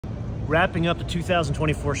wrapping up the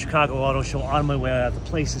 2024 Chicago Auto Show on my way out. The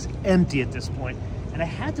place is empty at this point, and I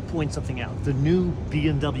had to point something out. The new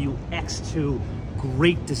BMW X2,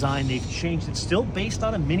 great design. They've changed it, still based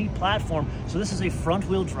on a mini platform. So this is a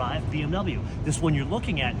front-wheel drive BMW. This one you're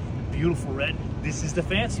looking at, the beautiful red, this is the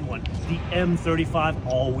fancy one, the M35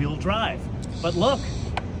 all-wheel drive. But look,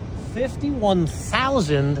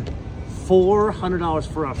 $51,400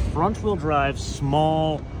 for a front-wheel drive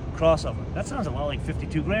small crossover. That sounds a lot like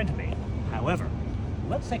 52 grand to me. However,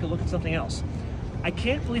 let's take a look at something else. I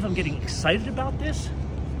can't believe I'm getting excited about this.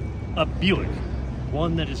 A Buick,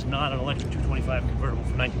 one that is not an electric 225 convertible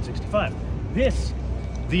from 1965. This,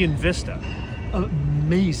 the Envista.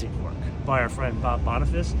 Amazing work by our friend Bob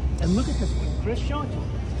Boniface. And look at this one, Chris, show it to him.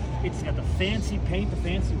 It's got the fancy paint, the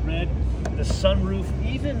fancy red, the sunroof,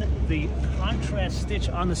 even the contrast stitch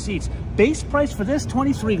on the seats. Base price for this,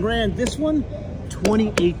 23 grand. This one,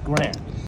 28 grand.